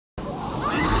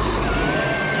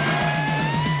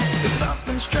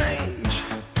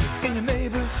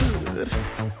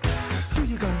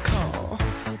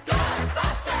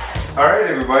Alright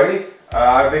everybody,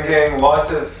 I've been getting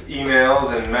lots of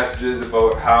emails and messages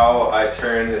about how I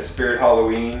turned the Spirit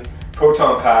Halloween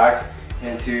Proton pack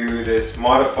into this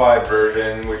modified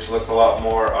version which looks a lot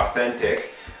more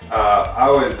authentic. I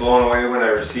was blown away when I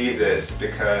received this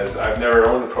because I've never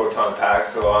owned a Proton pack,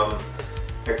 so I'm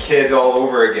a kid all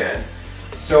over again.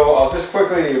 So I'll just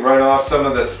quickly run off some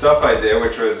of the stuff I did,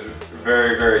 which was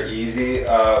very easy.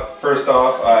 First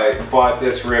off, I bought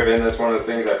this ribbon. That's one of the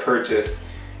things I purchased,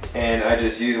 and I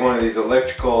just used one of these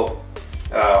electrical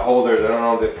holders. I don't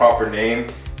know the proper name.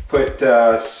 Put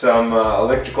some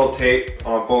electrical tape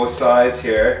on both sides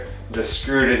here, just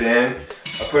screwed it in.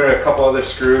 I put a couple other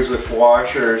screws with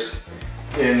washers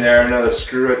in there, another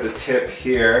screw at the tip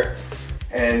here,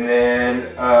 and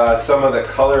then some of the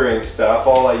coloring stuff.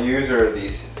 All I use are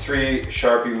these 3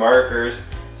 Sharpie markers.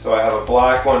 So I have a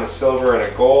black one, a silver, and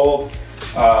a gold.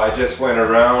 I just went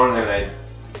around and I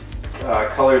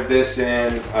colored this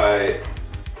in. I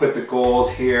put the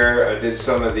gold here. I did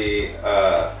some of the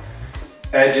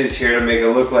edges here to make it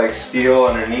look like steel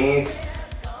underneath.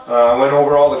 I went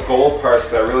over all the gold parts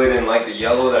because I really didn't like the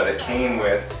yellow that it came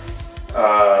with.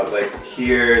 Like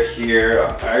here.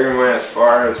 I even went as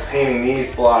far as painting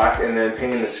these black and then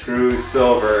painting the screws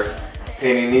silver,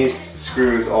 painting these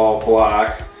screws all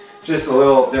black. Just the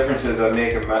little differences that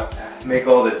make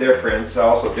all the difference. I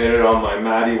also did it on my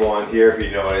Matty wand here, if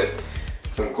you noticed.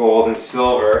 Some gold and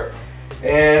silver.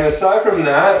 And aside from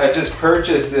that, I just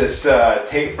purchased this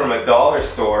tape from a dollar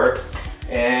store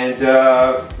and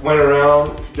went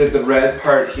around, did the red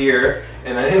part here,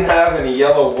 and I didn't have any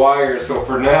yellow wires, so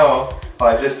for now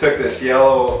I just took this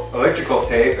yellow electrical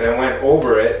tape and went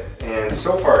over it, and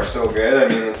so far so good. I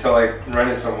mean, until I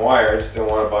rented some wire, I just didn't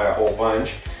want to buy a whole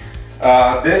bunch.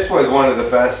 This was one of the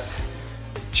best,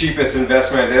 cheapest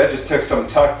investment I did. I just took some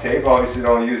tuck tape, obviously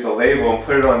don't use the label, and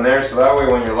put it on there so that way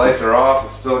when your lights are off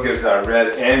it still gives that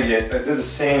red ambient. I did the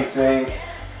same thing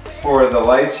for the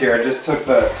lights here. I just took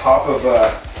the top of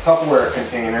a Tupperware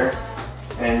container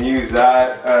and used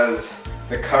that as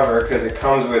the cover because it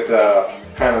comes with a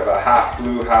kind of a half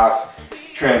blue, half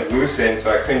translucent,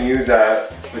 so I couldn't use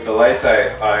that with the lights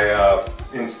I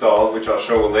installed, which I'll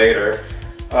show later.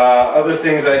 Other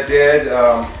things I did,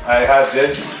 I had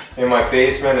this in my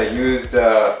basement. I used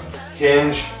a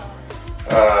hinge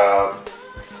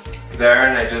there,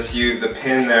 and I just used the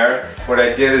pin there. What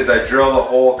I did is I drilled a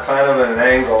hole kind of at an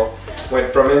angle,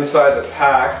 went from inside the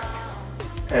pack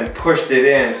and pushed it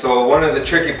in. So one of the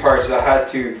tricky parts, I had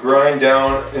to grind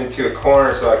down into a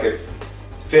corner so I could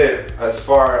fit it as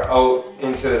far out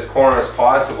into this corner as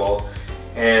possible,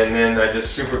 and then I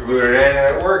just super glued it in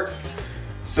and it worked.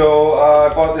 So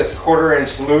I bought this 1/4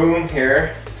 inch loom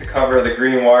here to cover the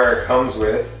green wire it comes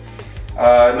with.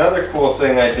 Another cool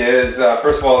thing I did is,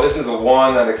 first of all, this is the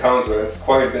wand that it comes with,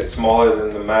 quite a bit smaller than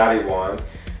the Matty wand.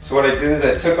 So what I did is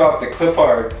I took off the clip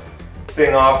art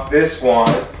thing off this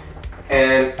wand,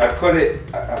 and I put it,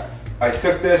 I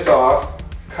took this off,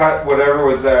 cut whatever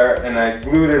was there, and I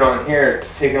glued it on here,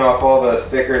 taking off all the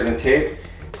stickers and tape,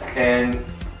 and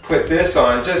put this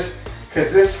on just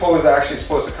because this hole is actually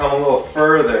supposed to come a little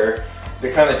further.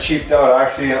 They kind of cheaped out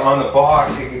actually on the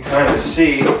box. You can kind of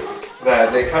see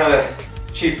that they kind of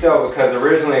cheaped out because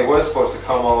originally it was supposed to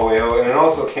come all the way out, and it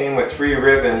also came with 3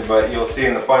 ribbons, but you'll see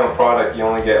in the final product you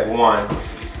only get 1.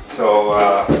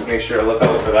 So make sure to look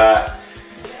out for that.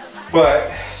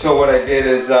 But so what I did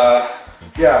is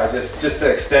yeah, just to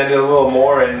extend it a little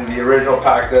more, and the original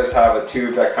pack does have a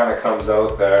tube that kind of comes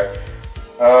out there.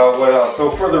 What else?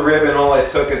 So for the ribbon, all I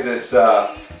took is this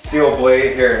steel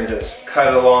blade here and just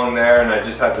cut along there, and I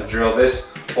just had to drill this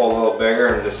hole a little bigger,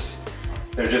 and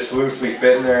they're just loosely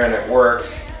fitting there, and it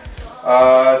works.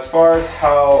 As far as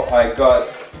how I got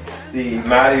the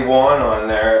Matty wand on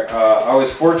there, I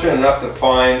was fortunate enough to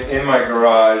find in my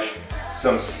garage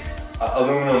some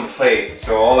aluminum plate.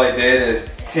 So all I did is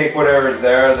take whatever's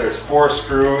there. There's 4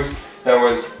 screws that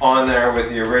was on there with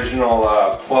the original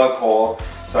plug hole.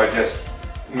 So I just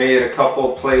made a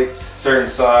couple plates, certain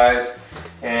size,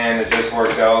 and it just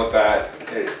worked out that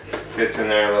it fits in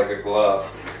there like a glove.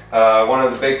 One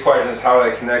of the big questions is how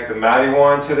do I connect the Matty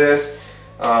wand to this?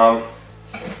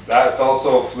 That's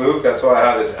also a fluke. That's why I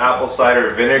have this apple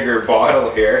cider vinegar bottle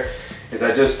here. Is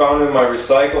I just found it in my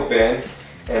recycle bin,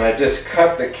 and I just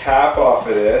cut the cap off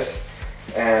of this,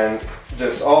 and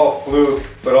just all fluke.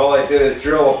 But all I did is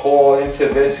drill a hole into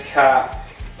this cap,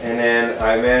 and then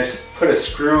I managed to put a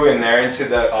screw in there into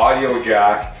the audio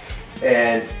jack,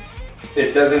 and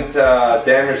it doesn't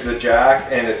damage the jack,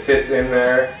 and it fits in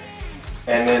there.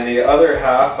 And then the other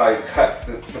half, I cut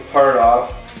the part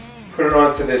off, put it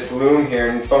onto this loom here,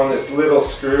 and found this little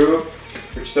screw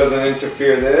which doesn't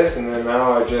interfere this, and then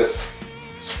now I just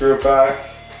screw it back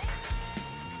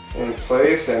in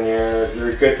place and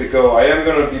you're good to go. I am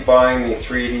going to be buying the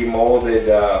 3D molded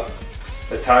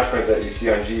attachment that you see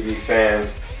on GB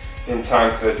fans in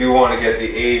time, because I do want to get the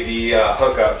AV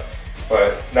hookup,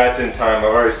 but that's in time. I've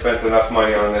already spent enough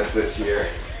money on this year.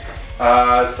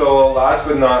 So last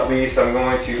but not least, I'm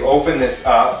going to open this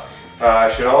up.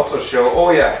 I should also show, oh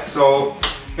yeah, so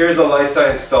here's the lights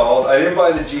I installed. I didn't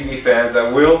buy the GB fans. I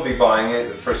will be buying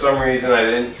it. For some reason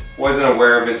I wasn't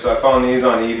aware of it, so I found these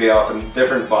on eBay off a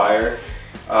different buyer.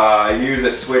 I used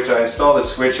a switch. I installed a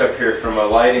switch up here from a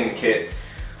lighting kit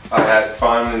I had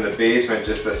found in the basement,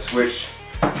 just a switch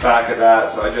back of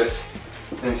that. So I just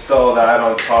installed that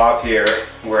on top here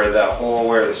where the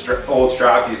old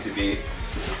strap used to be.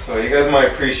 So you guys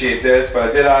might appreciate this, but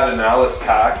I did add an Alice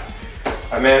pack.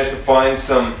 I managed to find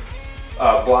some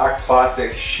black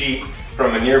plastic sheet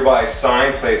from a nearby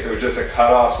sign place. It was just a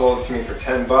cutoff, sold it to me for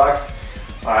 10 bucks.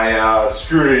 I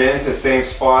screwed it into the same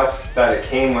spots that it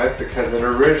came with, because it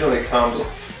originally comes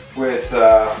with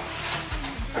a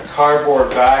cardboard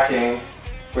backing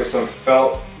with some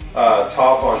felt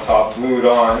top on top glued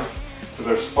on. So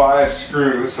there's 5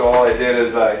 screws, so all I did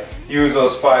is I used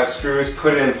those 5 screws,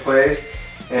 put it in place,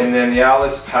 and then the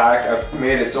Alice pack, I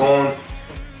made its own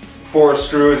 4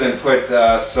 screws and put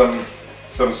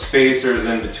some spacers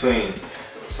in between.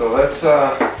 So let's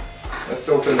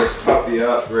open this puppy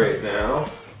up right now.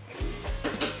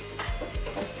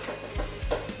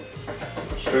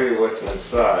 I'll show you what's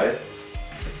inside.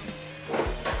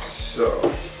 So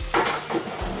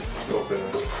let's open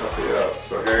this puppy up.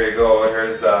 So here you go.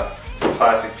 Here's the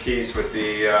plastic piece with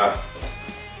the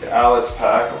Alice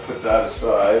pack. I'll put that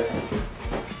aside.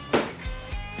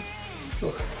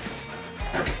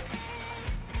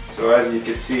 So as you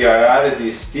can see, I added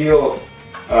these steel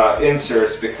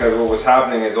inserts because what was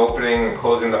happening is opening and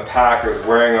closing the pack, it was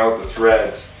wearing out the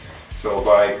threads. So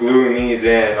by gluing these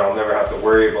in, I'll never have to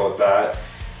worry about that.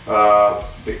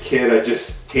 The kit, I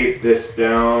just taped this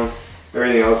down.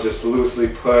 Everything else just loosely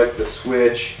put, the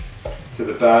switch to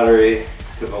the battery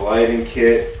to the lighting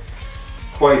kit.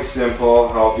 Quite simple.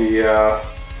 I'll be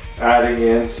adding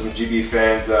in some GB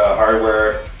fans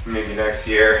hardware maybe next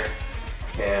year,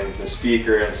 and the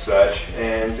speaker and such,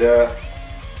 and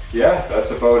yeah,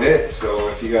 that's about it. So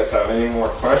if you guys have any more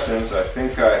questions, I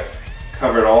think I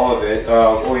covered all of it.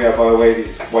 Oh yeah, by the way,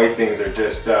 these white things are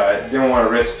just, I didn't want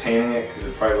to risk painting it because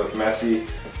it probably looked messy,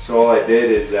 so all I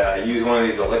did is use one of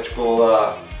these electrical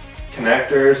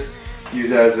connectors,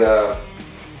 use as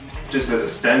just as a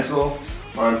stencil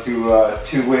onto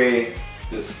two-way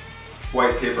just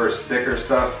white paper sticker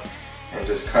stuff, and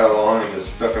just cut along and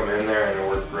just stuck them in there, and it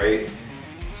worked great.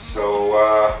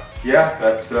 So yeah,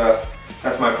 that's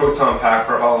my Proton pack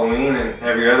for Halloween, and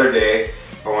every other day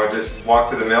I want to just walk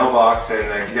to the mailbox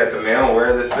and get the mail,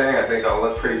 wear this thing. I think I'll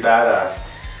look pretty badass.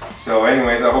 So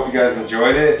anyways, I hope you guys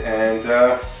enjoyed it, and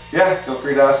yeah, feel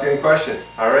free to ask any questions.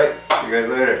 Alright, see you guys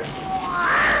later.